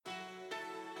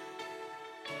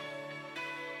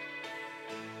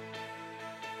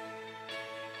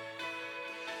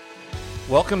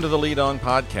Welcome to the Lead On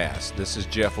Podcast. This is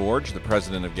Jeff Iorg, the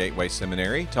president of Gateway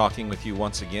Seminary, talking with you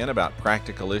once again about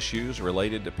practical issues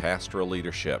related to pastoral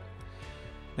leadership.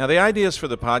 Now, the ideas for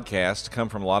the podcast come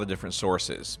from a lot of different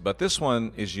sources, but this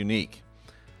one is unique.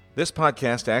 This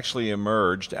podcast actually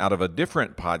emerged out of a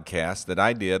different podcast that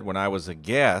I did when I was a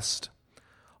guest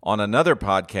on another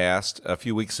podcast a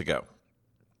few weeks ago.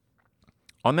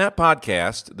 On that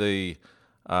podcast, the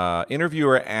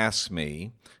interviewer asked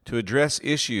me to address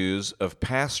issues of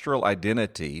pastoral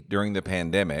identity during the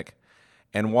pandemic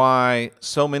and why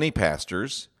so many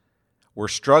pastors were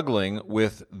struggling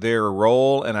with their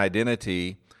role and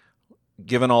identity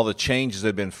given all the changes that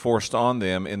had been forced on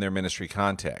them in their ministry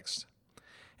context.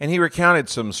 And he recounted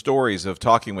some stories of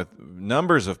talking with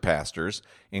numbers of pastors,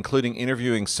 including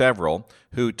interviewing several,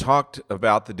 who talked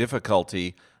about the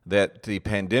difficulty that the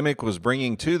pandemic was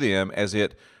bringing to them as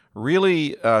it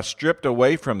really stripped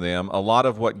away from them a lot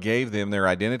of what gave them their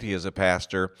identity as a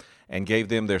pastor and gave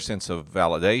them their sense of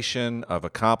validation, of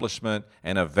accomplishment,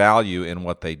 and of value in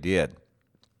what they did.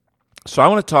 So I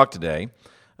want to talk today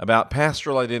about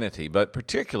pastoral identity, but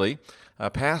particularly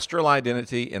pastoral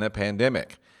identity in a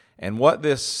pandemic, and what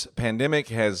this pandemic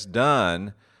has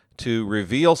done to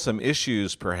reveal some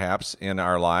issues perhaps in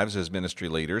our lives as ministry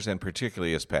leaders and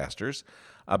particularly as pastors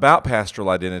about pastoral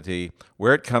identity,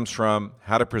 where it comes from,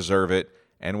 how to preserve it,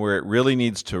 and where it really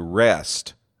needs to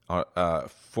rest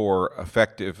for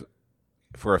effectiveness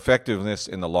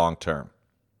in the long term.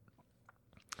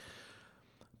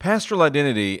 Pastoral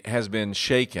identity has been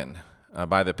shaken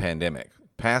by the pandemic.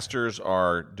 Pastors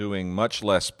are doing much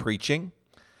less preaching,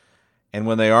 and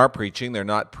when they are preaching, they're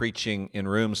not preaching in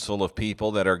rooms full of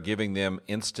people that are giving them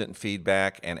instant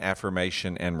feedback and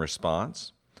affirmation and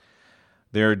response.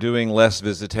 They're doing less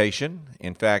visitation.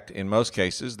 In fact, in most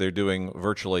cases, they're doing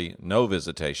virtually no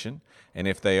visitation. And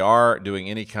if they are doing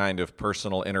any kind of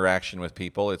personal interaction with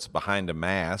people, it's behind a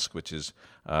mask, which is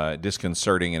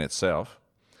disconcerting in itself.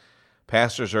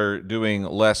 Pastors are doing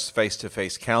less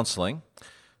face-to-face counseling,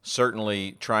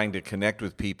 certainly trying to connect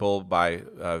with people by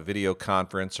video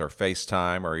conference or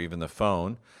FaceTime or even the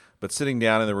phone, but sitting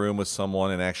down in the room with someone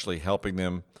and actually helping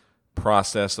them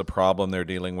process the problem they're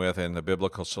dealing with and the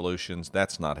biblical solutions,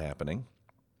 that's not happening.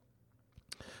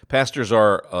 Pastors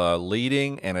are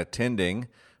leading and attending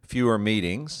fewer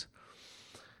meetings.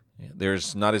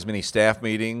 There's not as many staff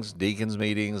meetings, deacons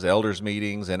meetings, elders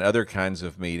meetings, and other kinds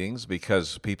of meetings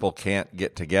because people can't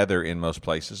get together in most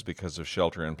places because of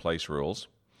shelter-in-place rules.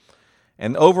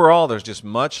 And overall, there's just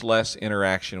much less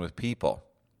interaction with people.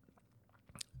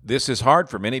 This is hard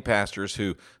for many pastors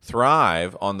who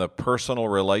thrive on the personal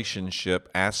relationship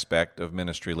aspect of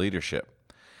ministry leadership.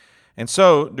 And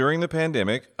so, during the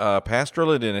pandemic, pastoral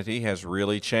identity has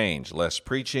really changed. Less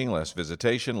preaching, less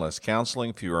visitation, less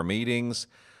counseling, fewer meetings,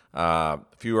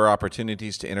 fewer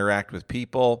opportunities to interact with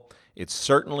people. It's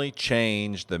certainly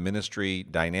changed the ministry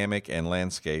dynamic and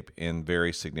landscape in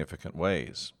very significant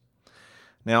ways.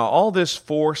 Now, all this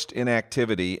forced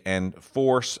inactivity and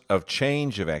force of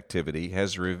change of activity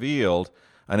has revealed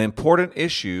an important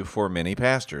issue for many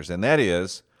pastors, and that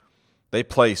is they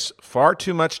place far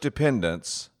too much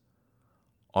dependence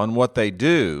on what they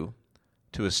do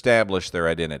to establish their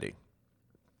identity.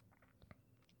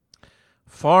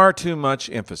 Far too much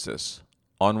emphasis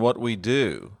on what we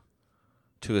do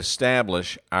to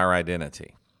establish our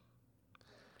identity.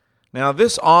 Now,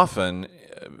 this often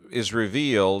is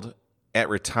revealed at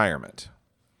retirement.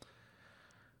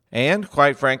 And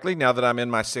quite frankly, now that I'm in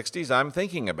my 60s, I'm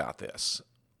thinking about this.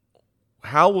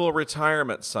 How will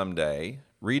retirement someday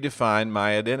redefine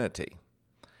my identity?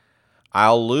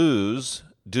 I'll lose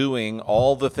doing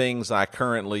all the things I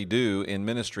currently do in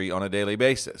ministry on a daily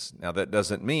basis. Now, that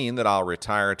doesn't mean that I'll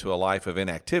retire to a life of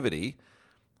inactivity,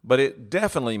 but it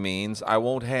definitely means I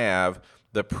won't have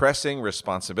the pressing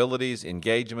responsibilities,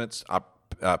 engagements,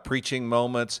 preaching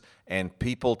moments, and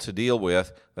people to deal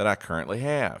with that I currently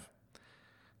have.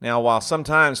 Now, while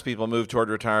sometimes people move toward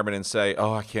retirement and say,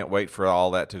 oh, I can't wait for all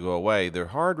that to go away, the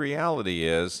hard reality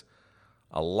is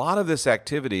a lot of this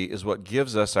activity is what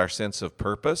gives us our sense of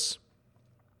purpose,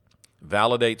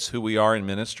 validates who we are in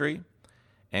ministry,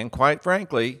 and quite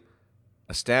frankly,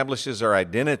 establishes our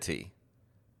identity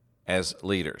as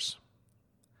leaders.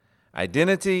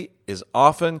 Identity is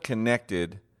often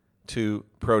connected to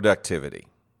productivity.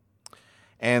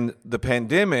 And the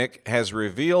pandemic has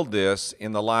revealed this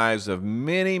in the lives of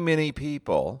many, many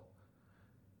people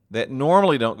that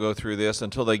normally don't go through this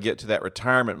until they get to that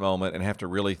retirement moment and have to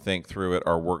really think through it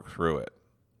or work through it.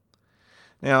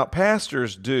 Now,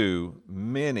 pastors do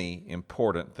many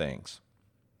important things.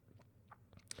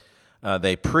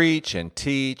 They preach and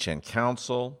teach and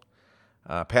counsel.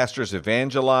 Pastors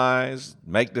evangelize,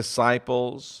 make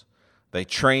disciples, they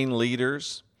train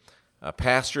leaders.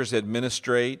 Pastors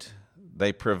administrate,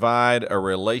 they provide a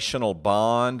relational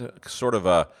bond, sort of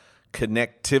a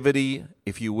connectivity,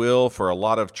 if you will, for a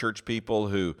lot of church people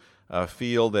who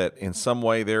feel that in some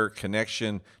way their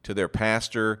connection to their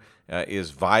pastor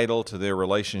is vital to their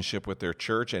relationship with their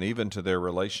church and even to their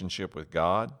relationship with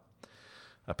God.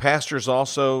 Pastors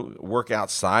also work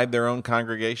outside their own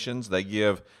congregations. They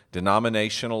give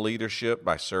denominational leadership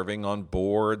by serving on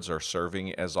boards or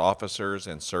serving as officers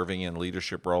and serving in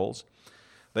leadership roles.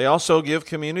 They also give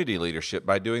community leadership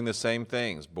by doing the same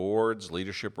things, boards,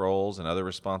 leadership roles, and other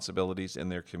responsibilities in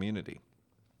their community.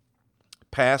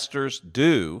 Pastors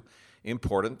do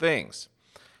important things,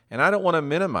 and I don't want to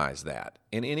minimize that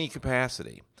in any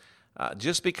capacity.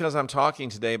 Just because I'm talking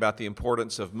today about the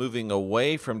importance of moving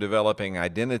away from developing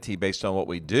identity based on what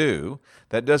we do,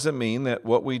 that doesn't mean that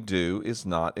what we do is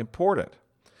not important.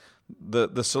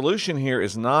 The solution here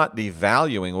is not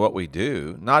devaluing what we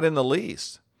do, not in the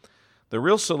least. The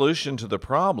real solution to the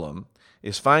problem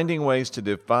is finding ways to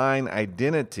define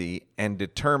identity and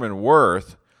determine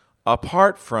worth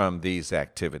apart from these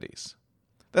activities.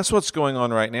 That's what's going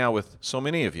on right now with so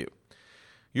many of you.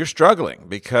 You're struggling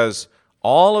because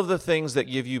all of the things that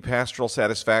give you pastoral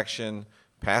satisfaction,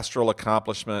 pastoral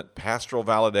accomplishment, pastoral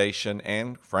validation,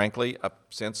 and frankly, a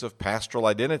sense of pastoral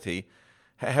identity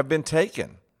have been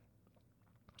taken.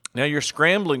 Now you're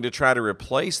scrambling to try to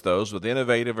replace those with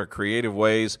innovative or creative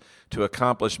ways to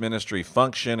accomplish ministry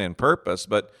function and purpose,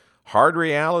 but hard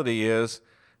reality is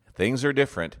things are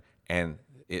different, and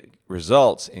it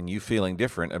results in you feeling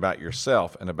different about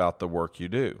yourself and about the work you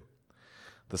do.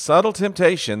 The subtle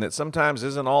temptation that sometimes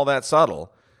isn't all that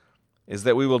subtle is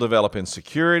that we will develop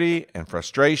insecurity and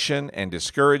frustration and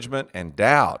discouragement and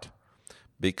doubt,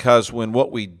 because when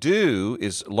what we do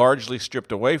is largely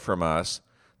stripped away from us,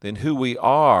 then who we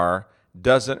are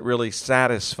doesn't really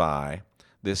satisfy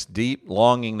this deep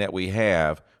longing that we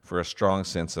have for a strong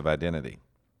sense of identity.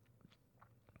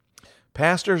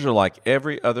 Pastors are like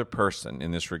every other person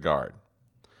in this regard.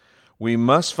 We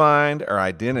must find our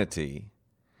identity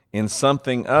in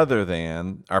something other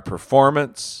than our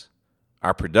performance,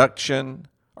 our production,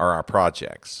 or our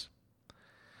projects.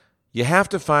 You have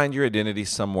to find your identity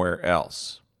somewhere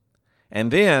else. And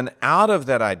then out of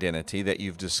that identity that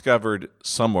you've discovered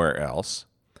somewhere else,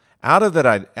 out of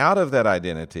that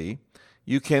identity,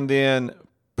 you can then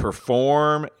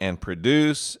perform and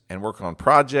produce and work on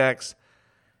projects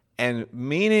and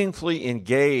meaningfully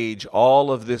engage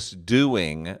all of this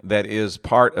doing that is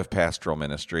part of pastoral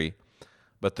ministry.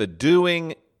 But the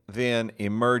doing then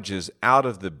emerges out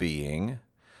of the being.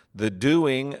 The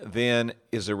doing then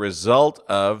is a result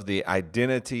of the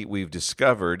identity we've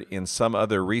discovered in some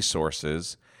other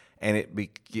resources, and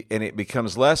it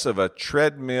becomes less of a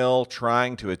treadmill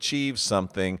trying to achieve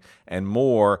something and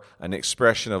more an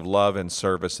expression of love and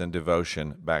service and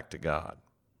devotion back to God.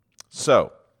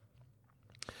 So,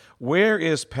 where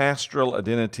is pastoral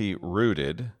identity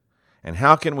rooted, and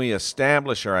how can we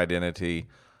establish our identity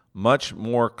much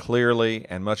more clearly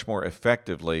and much more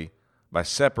effectively by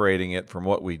separating it from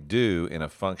what we do in a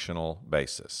functional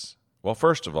basis? Well,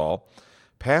 first of all,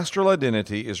 pastoral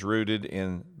identity is rooted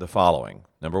in the following.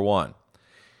 Number one,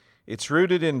 it's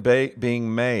rooted in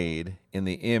being made in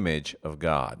the image of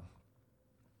God.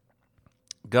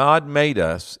 God made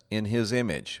us in His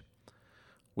image.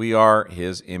 We are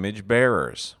His image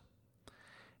bearers.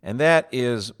 And that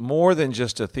is more than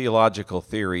just a theological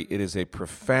theory. It is a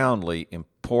profoundly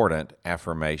important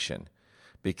affirmation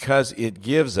because it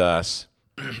gives us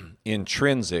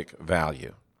intrinsic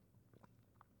value.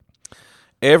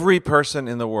 Every person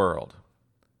in the world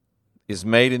is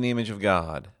made in the image of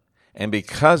God, and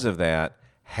because of that,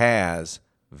 has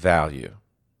value.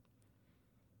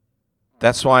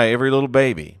 That's why every little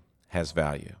baby has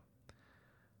value.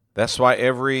 That's why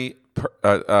every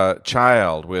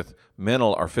child with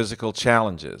mental or physical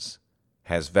challenges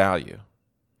has value.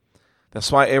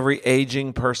 That's why every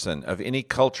aging person of any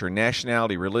culture,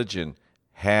 nationality, religion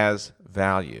has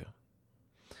value.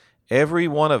 Every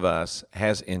one of us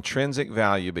has intrinsic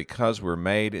value because we're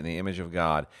made in the image of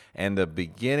God. And the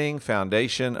beginning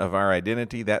foundation of our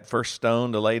identity, that first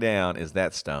stone to lay down, is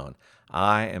that stone.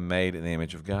 I am made in the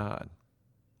image of God.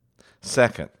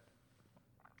 Second,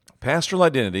 pastoral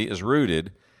identity is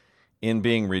rooted in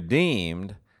being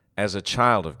redeemed as a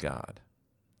child of God.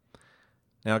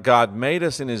 Now, God made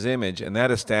us in His image, and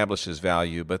that establishes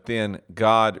value, but then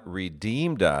God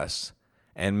redeemed us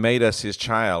and made us His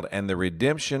child, and the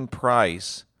redemption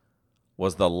price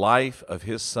was the life of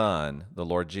His Son, the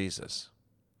Lord Jesus.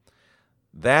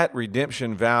 that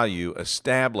redemption value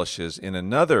establishes in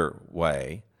another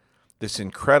way this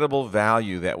incredible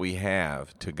value that we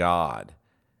have to God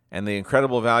and the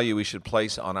incredible value we should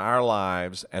place on our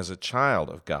lives as a child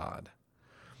of God.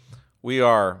 We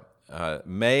are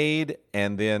made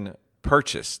and then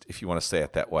purchased, if you want to say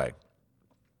it that way.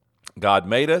 God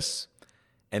made us,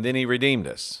 and then He redeemed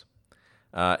us.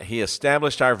 He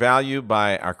established our value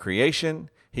by our creation.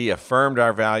 He affirmed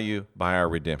our value by our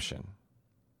redemption.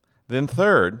 Then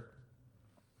third,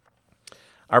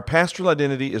 our pastoral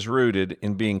identity is rooted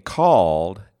in being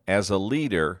called as a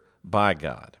leader by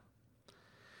God.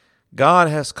 God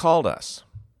has called us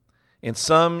in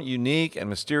some unique and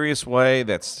mysterious way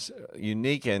that's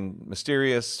unique and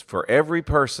mysterious for every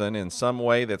person in some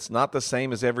way that's not the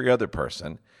same as every other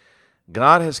person.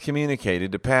 God has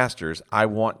communicated to pastors, I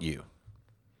want you.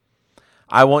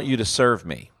 I want you to serve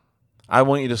me. I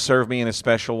want you to serve me in a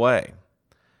special way.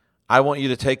 I want you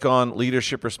to take on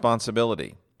leadership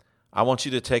responsibility. I want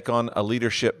you to take on a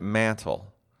leadership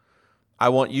mantle. I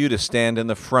want you to stand in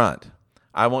the front.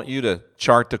 I want you to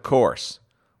chart the course.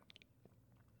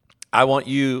 I want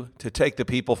you to take the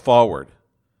people forward.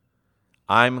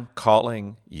 I'm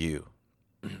calling you.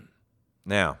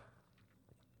 Now,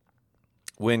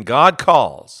 when God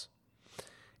calls,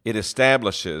 it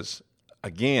establishes,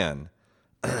 again,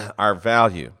 our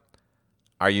value,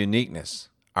 our uniqueness,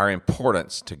 our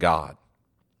importance to God.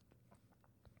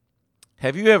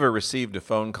 Have you ever received a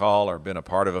phone call or been a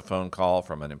part of a phone call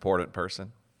from an important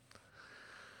person?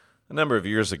 A number of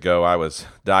years ago, I was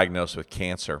diagnosed with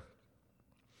cancer,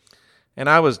 and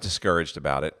I was discouraged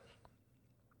about it.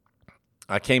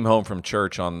 I came home from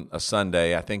church on a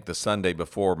Sunday, I think the Sunday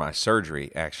before my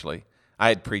surgery, actually. I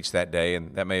had preached that day,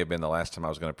 and that may have been the last time I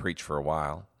was going to preach for a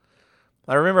while.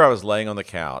 I remember I was laying on the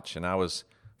couch, and I was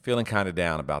feeling kind of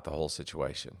down about the whole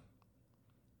situation.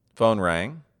 Phone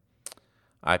rang.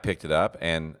 I picked it up,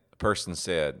 and the person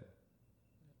said,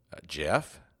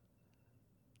 Jeff?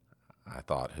 I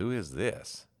thought, who is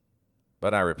this?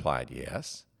 But I replied,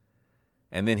 yes.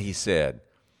 And then he said,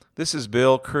 this is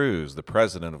Bill Cruz, the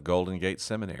president of Golden Gate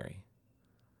Seminary.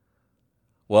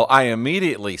 Well, I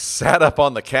immediately sat up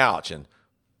on the couch and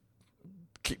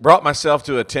brought myself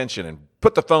to attention and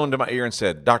put the phone to my ear and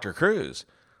said, Dr. Cruz,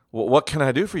 what can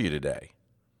I do for you today?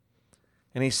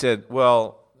 And he said,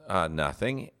 well,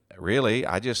 nothing, really.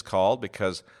 I just called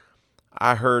because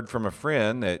I heard from a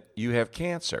friend that you have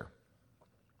cancer.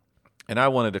 And I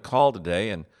wanted to call today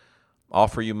and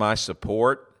offer you my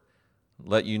support,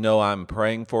 let you know I'm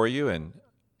praying for you, and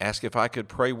ask if I could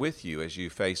pray with you as you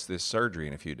face this surgery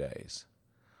in a few days.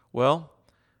 Well,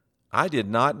 I did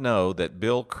not know that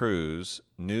Bill Cruz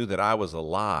knew that I was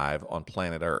alive on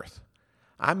planet Earth.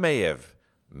 I may have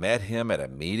met him at a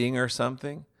meeting or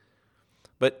something,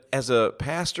 but as a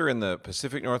pastor in the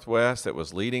Pacific Northwest that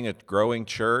was leading a growing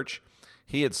church,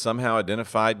 he had somehow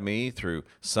identified me through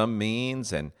some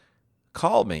means and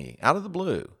called me out of the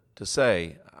blue to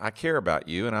say, I care about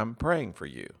you and I'm praying for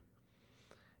you.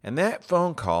 And that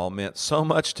phone call meant so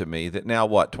much to me that now,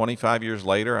 25 years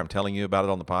later, I'm telling you about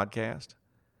it on the podcast?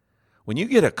 When you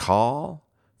get a call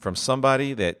from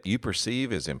somebody that you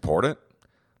perceive as important,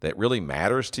 that really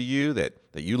matters to you, that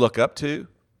you look up to,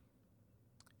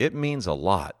 it means a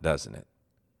lot, doesn't it?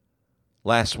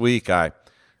 Last week, I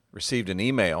received an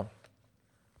email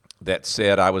that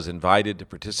said I was invited to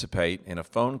participate in a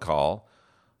phone call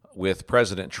with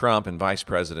President Trump and Vice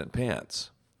President Pence.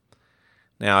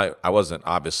 Now, I wasn't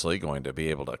obviously going to be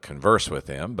able to converse with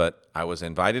them, but I was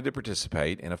invited to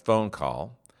participate in a phone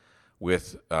call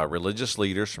with religious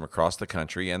leaders from across the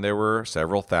country, and there were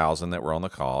several thousand that were on the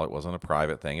call. It wasn't a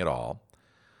private thing at all.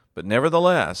 But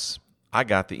nevertheless, I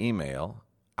got the email.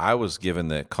 I was given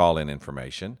the call-in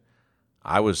information.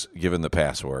 I was given the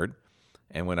password.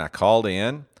 And when I called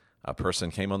in, a person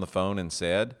came on the phone and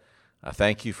said,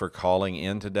 thank you for calling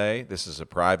in today. This is a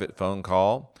private phone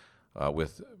call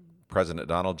with President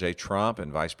Donald J. Trump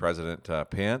and Vice President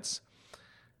Pence.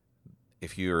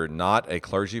 If you're not a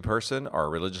clergy person or a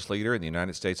religious leader in the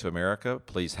United States of America,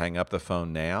 please hang up the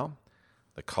phone now.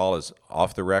 The call is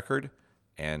off the record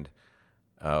and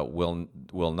will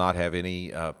not have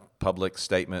any public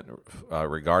statement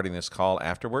regarding this call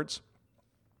afterwards.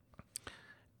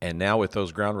 And now with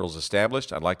those ground rules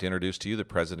established, I'd like to introduce to you the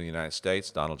President of the United States,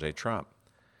 Donald J. Trump.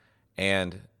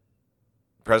 And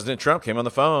President Trump came on the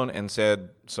phone and said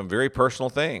some very personal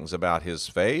things about his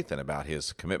faith and about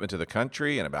his commitment to the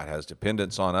country and about his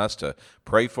dependence on us to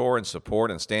pray for and support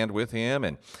and stand with him.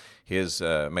 And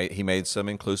he made some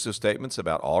inclusive statements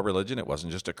about all religion. It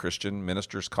wasn't just a Christian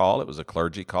minister's call. It was a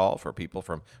clergy call for people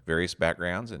from various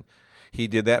backgrounds. And He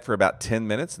did that for about 10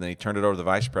 minutes, and then he turned it over to the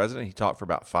vice president. He talked for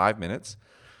about 5 minutes.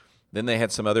 Then they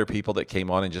had some other people that came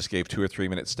on and just gave 2 or 3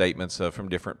 minute statements from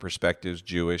different perspectives,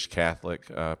 Jewish, Catholic,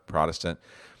 Protestant.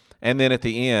 And then at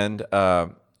the end,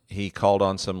 he called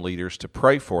on some leaders to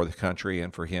pray for the country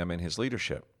and for him and his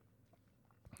leadership.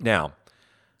 Now,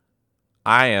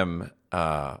 I am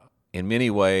in many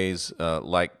ways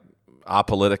like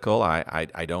apolitical.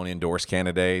 I don't endorse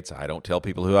candidates. I don't tell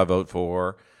people who I vote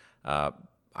for.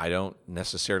 I don't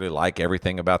necessarily like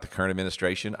everything about the current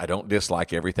administration. I don't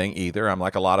dislike everything either. I'm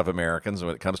like a lot of Americans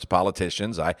when it comes to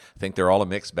politicians. I think they're all a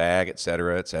mixed bag, et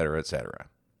cetera, et cetera, et cetera.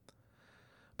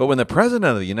 But when the President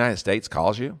of the United States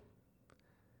calls you,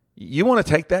 you want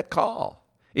to take that call.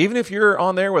 Even if you're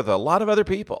on there with a lot of other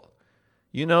people,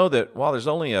 you know that while there's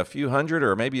only a few hundred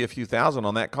or maybe a few thousand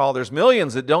on that call, there's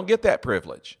millions that don't get that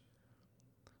privilege.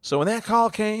 So when that call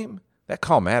came, that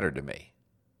call mattered to me.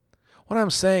 What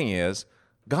I'm saying is,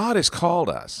 God has called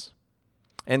us.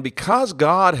 And because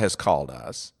God has called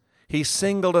us, He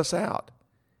singled us out.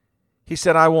 He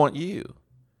said, I want you.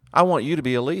 I want you to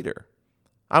be a leader.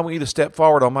 I want you to step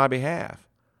forward on my behalf.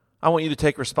 I want you to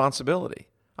take responsibility.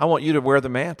 I want you to wear the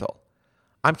mantle.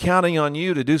 I'm counting on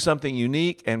you to do something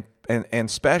unique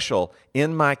and special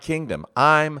in my kingdom.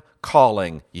 I'm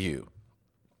calling you.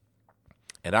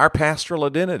 And our pastoral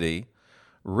identity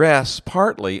rests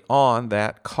partly on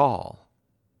that call.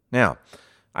 Now,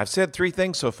 I've said 3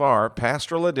 things so far.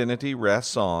 Pastoral identity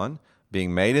rests on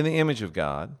being made in the image of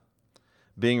God,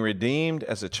 being redeemed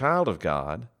as a child of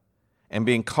God, and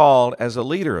being called as a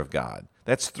leader of God.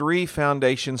 That's 3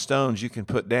 foundation stones you can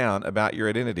put down about your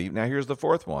identity. Now, here's the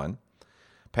 4th one.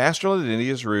 Pastoral identity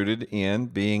is rooted in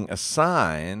being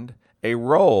assigned a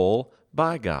role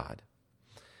by God.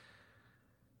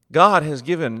 God has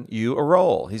given you a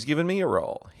role. He's given me a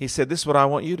role. He said, this is what I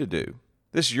want you to do.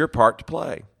 This is your part to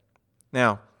play.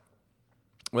 Now,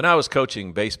 when I was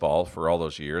coaching baseball for all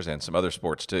those years and some other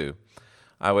sports too,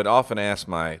 I would often ask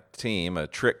my team a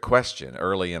trick question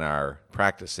early in our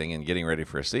practicing and getting ready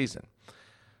for a season.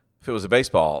 If it was a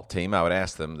baseball team, I would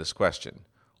ask them this question.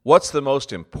 What's the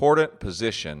most important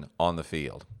position on the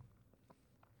field?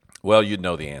 Well, you'd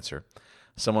know the answer.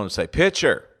 Someone would say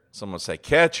pitcher. Someone would say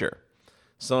catcher.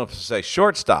 Someone would say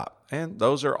shortstop. And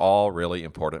those are all really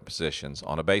important positions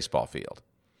on a baseball field.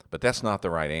 But that's not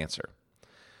the right answer.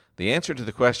 The answer to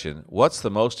the question, what's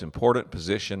the most important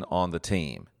position on the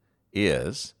team,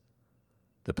 is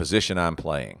the position I'm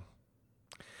playing.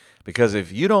 Because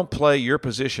if you don't play your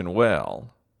position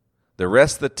well, the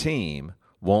rest of the team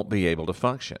won't be able to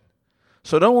function.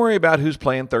 So don't worry about who's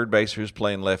playing third base or who's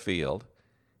playing left field.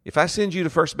 If I send you to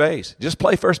first base, just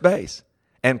play first base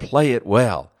and play it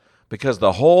well, because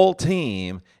the whole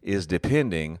team is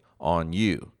depending on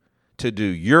you to do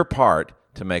your part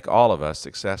to make all of us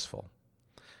successful.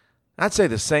 I'd say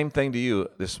the same thing to you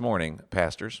this morning,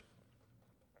 pastors.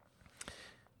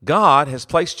 God has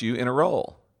placed you in a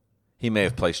role. He may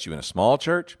have placed you in a small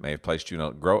church, may have placed you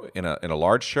in a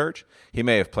large church. He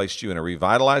may have placed you in a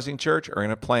revitalizing church or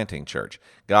in a planting church.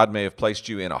 God may have placed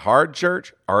you in a hard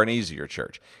church or an easier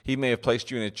church. He may have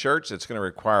placed you in a church that's going to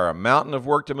require a mountain of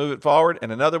work to move it forward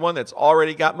and another one that's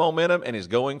already got momentum and is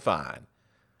going fine.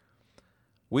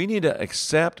 We need to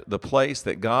accept the place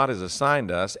that God has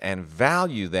assigned us and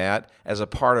value that as a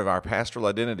part of our pastoral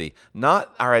identity.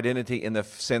 Not our identity in the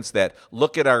sense that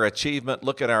look at our achievement,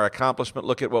 look at our accomplishment,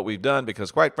 look at what we've done,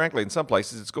 because quite frankly, in some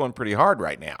places, it's going pretty hard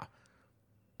right now.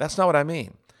 That's not what I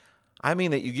mean. I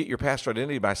mean that you get your pastoral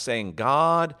identity by saying,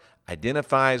 God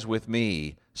identifies with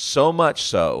me so much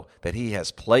so that He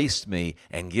has placed me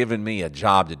and given me a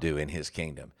job to do in His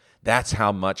kingdom. That's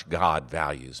how much God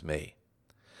values me.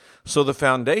 So the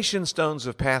foundation stones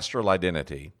of pastoral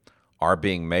identity are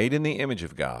being made in the image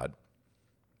of God,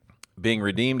 being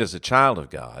redeemed as a child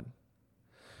of God,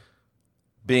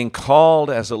 being called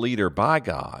as a leader by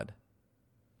God,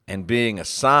 and being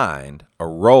assigned a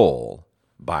role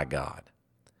by God.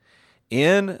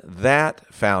 In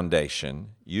that foundation,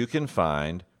 you can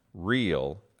find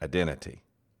real identity.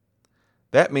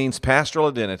 That means pastoral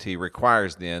identity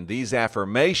requires then these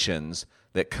affirmations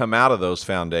that come out of those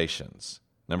foundations.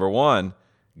 Number 1,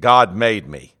 God made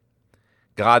me.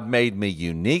 God made me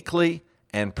uniquely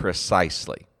and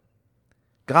precisely.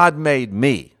 God made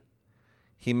me.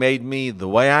 He made me the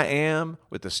way I am,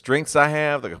 with the strengths I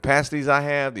have, the capacities I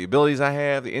have, the abilities I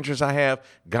have, the interests I have.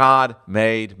 God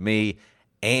made me,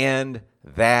 and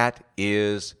that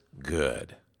is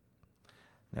good.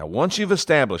 Now, once you've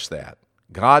established that,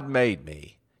 God made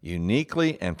me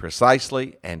uniquely and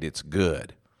precisely, and it's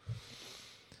good.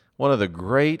 One of the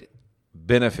great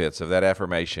benefits of that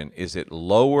affirmation is it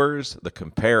lowers the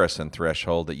comparison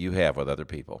threshold that you have with other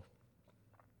people.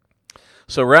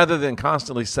 So rather than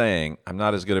constantly saying, I'm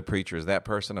not as good a preacher as that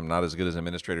person, I'm not as good as an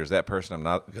administrator as that person, I'm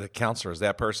not as good a counselor as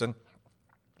that person,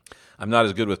 I'm not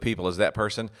as good with people as that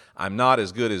person, I'm not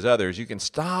as good as others, you can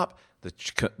stop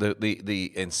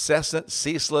the incessant,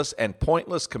 ceaseless, and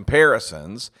pointless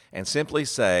comparisons and simply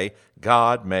say,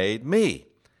 God made me.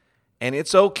 And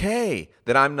it's okay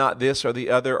that I'm not this or the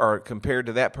other or compared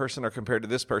to that person or compared to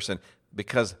this person,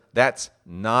 because that's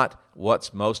not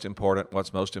what's most important.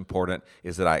 What's most important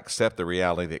is that I accept the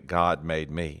reality that God made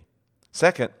me.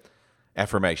 Second,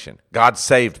 affirmation. God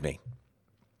saved me.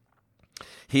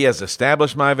 He has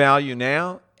established my value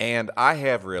now, and I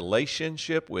have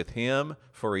relationship with Him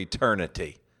for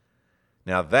eternity.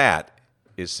 Now that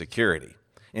is security.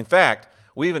 In fact,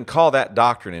 we even call that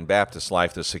doctrine in Baptist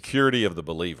life the security of the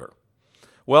believer.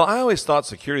 Well, I always thought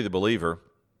security of the believer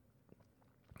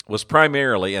was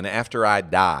primarily an after I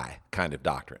die kind of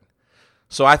doctrine.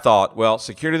 So I thought, well,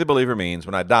 security of the believer means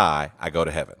when I die, I go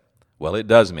to heaven. Well, it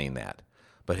does mean that,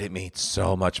 but it means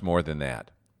so much more than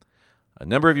that. A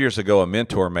number of years ago, a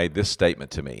mentor made this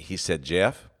statement to me. He said,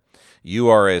 Jeff, you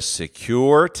are as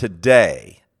secure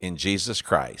today in Jesus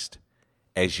Christ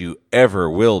as you ever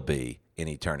will be in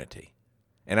eternity.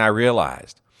 And I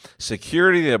realized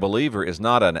security of the believer is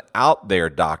not an out there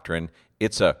doctrine,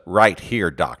 it's a right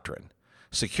here doctrine.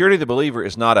 Security of the believer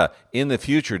is not a in the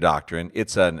future doctrine,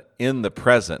 it's an in the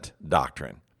present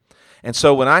doctrine. And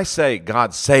so when I say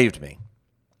God saved me,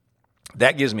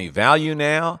 that gives me value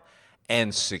now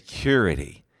and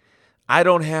security. I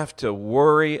don't have to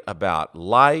worry about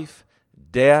life,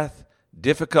 death,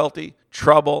 difficulty,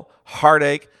 trouble,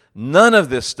 heartache. None of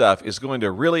this stuff is going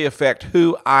to really affect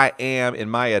who I am in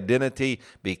my identity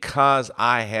because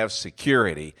I have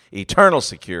security, eternal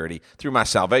security, through my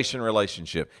salvation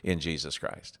relationship in Jesus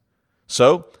Christ.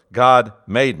 So, God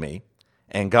made me,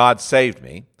 and God saved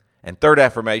me. And third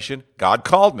affirmation, God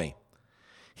called me.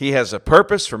 He has a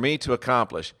purpose for me to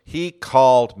accomplish. He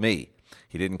called me.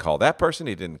 He didn't call that person.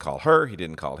 He didn't call her. He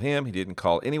didn't call him. He didn't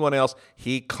call anyone else.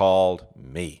 He called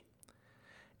me.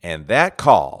 And that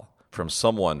call from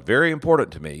someone very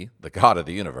important to me, the God of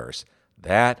the universe,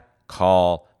 that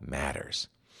call matters.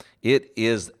 It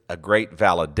is a great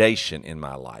validation in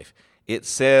my life. It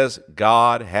says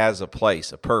God has a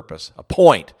place, a purpose, a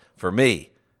point for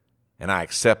me, and I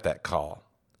accept that call.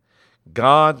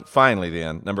 God, finally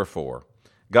then, number 4,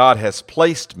 God has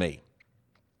placed me,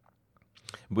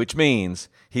 which means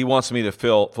He wants me to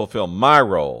fulfill my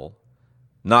role,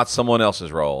 not someone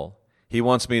else's role. He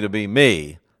wants me to be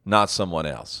me, not someone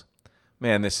else.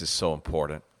 Man, this is so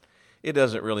important. It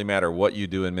doesn't really matter what you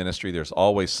do in ministry. There's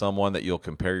always someone that you'll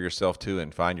compare yourself to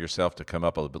and find yourself to come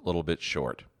up a little bit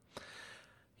short.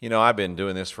 You know, I've been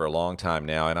doing this for a long time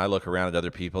now, and I look around at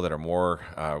other people that are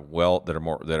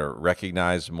that are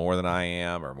recognized more than I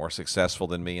am, or more successful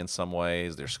than me in some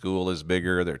ways. Their school is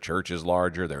bigger, their church is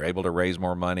larger, they're able to raise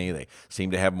more money, they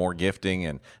seem to have more gifting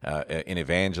in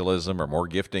evangelism, or more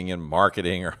gifting in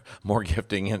marketing, or more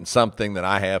gifting in something that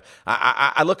I have.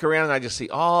 I look around and I just see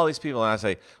all these people, and I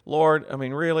say, Lord, I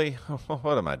mean, really,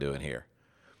 what am I doing here?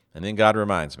 And then God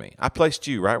reminds me, I placed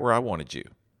you right where I wanted you.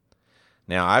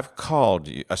 Now, I've called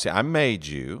you, I made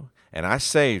you, and I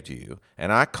saved you,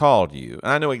 and I called you,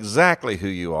 and I know exactly who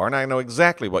you are, and I know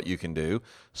exactly what you can do,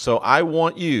 so I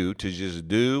want you to just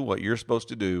do what you're supposed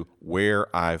to do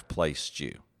where I've placed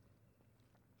you.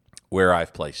 Where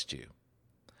I've placed you.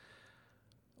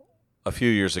 A few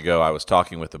years ago, I was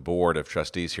talking with the board of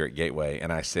trustees here at Gateway,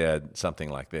 and I said something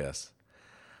like this.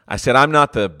 I said, I'm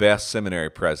not the best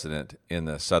seminary president in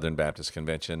the Southern Baptist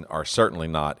Convention, or certainly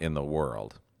not in the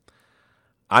world.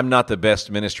 I'm not the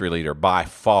best ministry leader by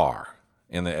far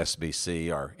in the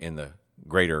SBC or in the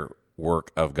greater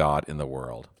work of God in the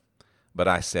world. But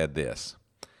I said this,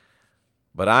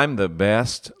 but I'm the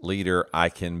best leader I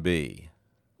can be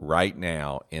right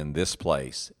now in this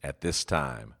place at this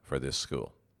time for this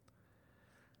school.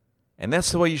 And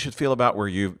that's the way you should feel about where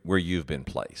you've been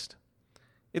placed.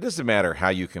 It doesn't matter how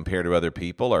you compare to other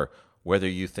people, or whether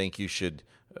you think you should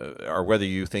or whether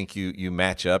you think you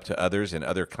match up to others in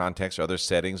other contexts or other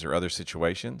settings or other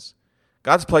situations.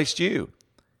 God's placed you.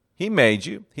 He made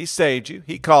you. He saved you.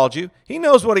 He called you. He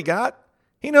knows what He got.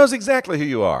 He knows exactly who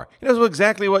you are. He knows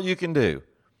exactly what you can do.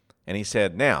 And He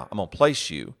said, now, I'm going to place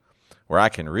you where I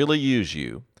can really use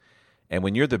you. And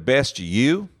when you're the best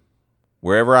you,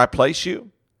 wherever I place you,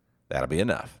 that'll be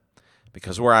enough.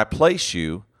 Because where I place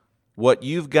you, what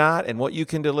you've got and what you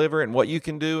can deliver and what you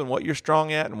can do and what you're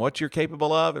strong at and what you're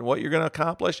capable of and what you're going to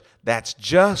accomplish, that's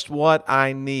just what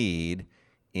I need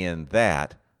in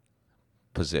that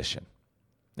position.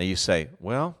 Now you say,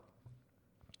 well,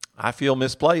 I feel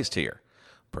misplaced here.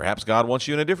 Perhaps God wants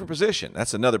you in a different position.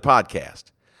 That's another podcast.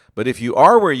 But if you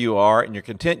are where you are and you're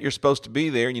content you're supposed to be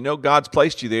there and you know God's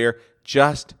placed you there,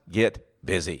 just get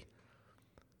busy.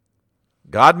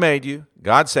 God made you,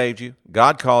 God saved you,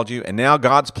 God called you, and now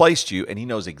God's placed you, and He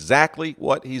knows exactly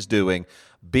what He's doing.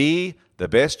 Be the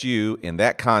best you in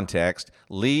that context.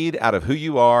 Lead out of who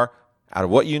you are, out of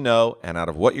what you know, and out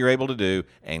of what you're able to do,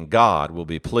 and God will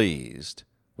be pleased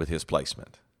with His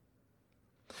placement.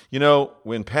 You know,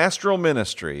 when pastoral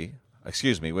identity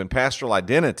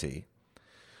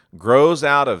grows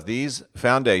out of these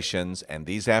foundations and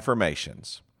these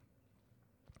affirmations,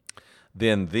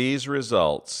 then these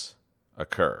results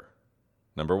occur.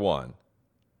 Number one,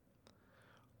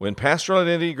 when pastoral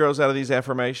identity grows out of these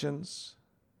affirmations,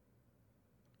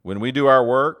 when we do our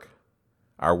work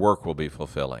will be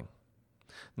fulfilling,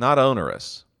 not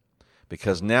onerous,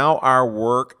 because now our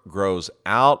work grows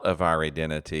out of our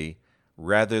identity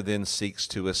rather than seeks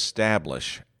to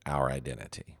establish our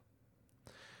identity.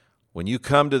 When you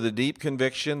come to the deep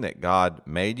conviction that God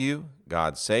made you,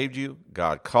 God saved you,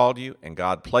 God called you, and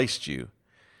God placed you,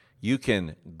 you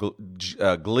can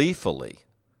gleefully,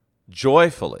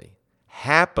 joyfully,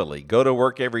 happily go to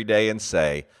work every day and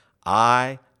say,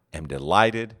 I am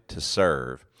delighted to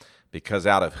serve because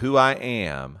out of who I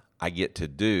am, I get to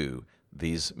do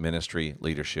these ministry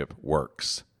leadership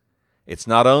works. It's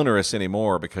not onerous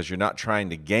anymore because you're not trying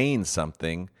to gain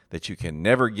something that you can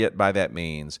never get by that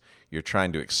means. You're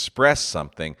trying to express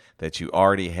something that you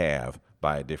already have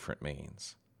by a different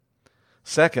means.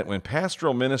 Second, when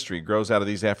pastoral ministry grows out of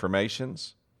these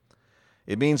affirmations,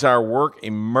 it means our work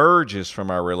emerges from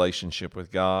our relationship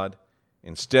with God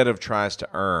instead of tries to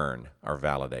earn or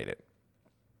validate it.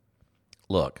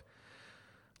 Look,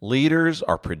 leaders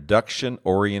are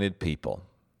production-oriented people,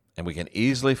 and we can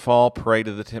easily fall prey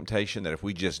to the temptation that if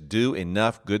we just do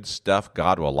enough good stuff,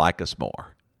 God will like us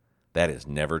more. That is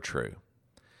never true.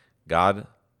 God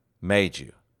made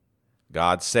you.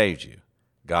 God saved you.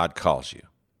 God calls you.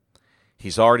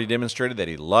 He's already demonstrated that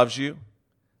He loves you,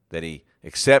 that He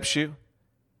accepts you,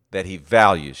 that He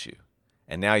values you,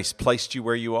 and now He's placed you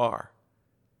where you are.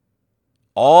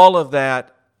 All of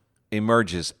that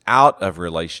emerges out of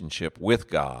relationship with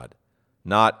God,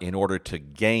 not in order to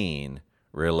gain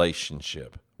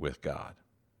relationship with God.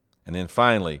 And then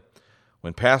finally,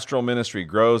 when pastoral ministry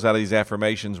grows out of these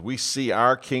affirmations, we see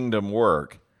our kingdom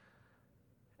work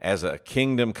as a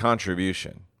kingdom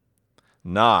contribution,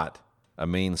 not a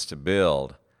means to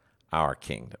build our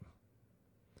kingdom.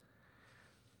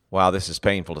 Wow, this is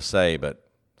painful to say, but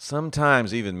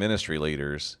sometimes even ministry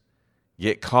leaders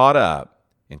get caught up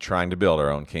in trying to build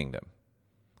our own kingdom.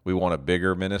 We want a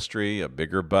bigger ministry, a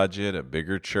bigger budget, a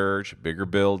bigger church, a bigger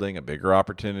building, a bigger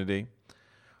opportunity.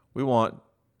 We want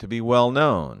to be well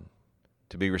known,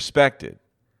 to be respected.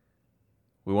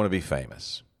 We want to be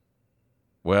famous.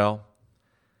 Well,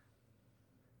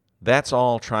 that's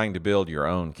all trying to build your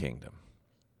own kingdom.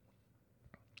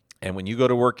 And when you go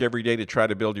to work every day to try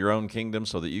to build your own kingdom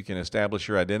so that you can establish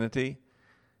your identity,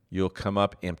 you'll come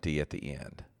up empty at the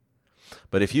end.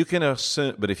 But if you can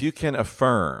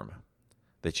affirm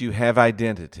that you have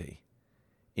identity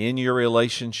in your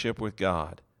relationship with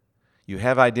God, you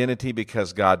have identity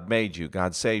because God made you,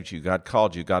 God saved you, God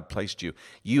called you, God placed you.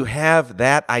 You have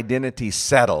that identity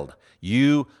settled.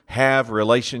 You have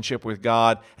relationship with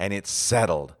God and it's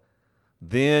settled.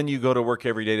 Then you go to work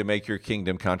every day to make your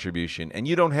kingdom contribution. And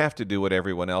you don't have to do what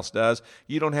everyone else does.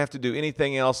 You don't have to do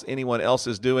anything else anyone else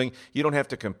is doing. You don't have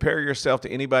to compare yourself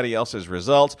to anybody else's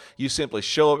results. You simply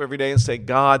show up every day and say,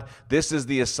 God, this is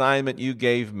the assignment you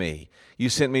gave me. You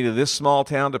sent me to this small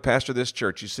town to pastor this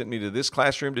church. You sent me to this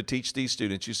classroom to teach these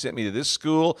students. You sent me to this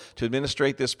school to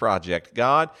administrate this project.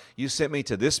 God, you sent me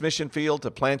to this mission field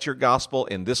to plant your gospel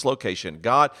in this location.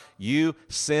 God, you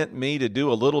sent me to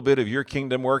do a little bit of your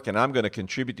kingdom work, and I'm going to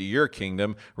contribute to your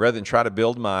kingdom rather than try to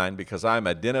build mine because I'm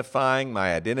identifying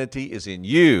my identity is in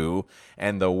you,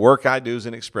 and the work I do is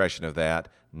an expression of that,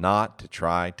 not to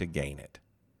try to gain it.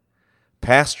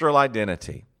 Pastoral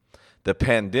identity. The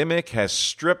pandemic has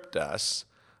stripped us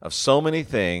of so many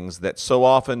things that so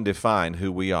often define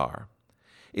who we are.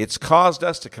 It's caused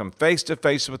us to come face to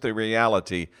face with the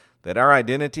reality that our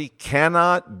identity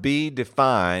cannot be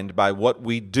defined by what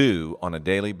we do on a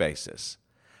daily basis.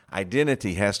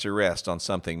 Identity has to rest on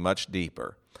something much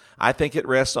deeper. I think it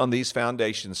rests on these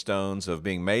foundation stones of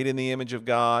being made in the image of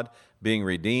God, being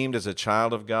redeemed as a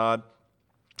child of God,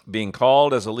 being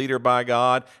called as a leader by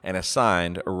God, and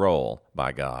assigned a role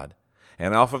by God.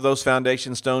 And off of those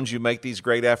foundation stones, you make these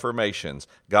great affirmations.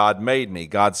 God made me,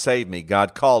 God saved me,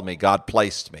 God called me, God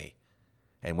placed me.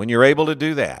 And when you're able to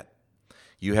do that,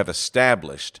 you have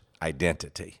established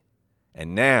identity.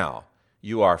 And now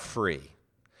you are free.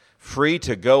 Free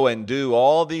to go and do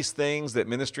all these things that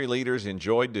ministry leaders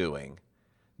enjoy doing,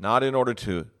 not in order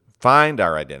to find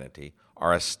our identity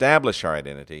or establish our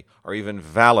identity or even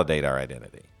validate our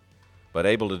identity, but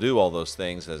able to do all those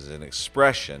things as an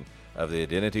expression of the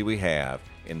identity we have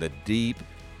in the deep,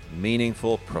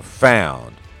 meaningful,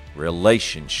 profound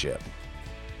relationship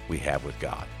we have with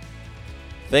God.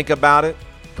 Think about it,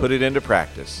 put it into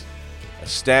practice.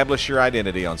 Establish your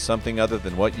identity on something other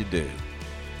than what you do.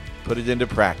 Put it into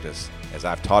practice, as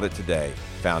I've taught it today,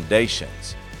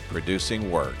 foundations, producing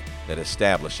work that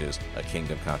establishes a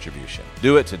kingdom contribution.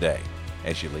 Do it today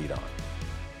as you lead on.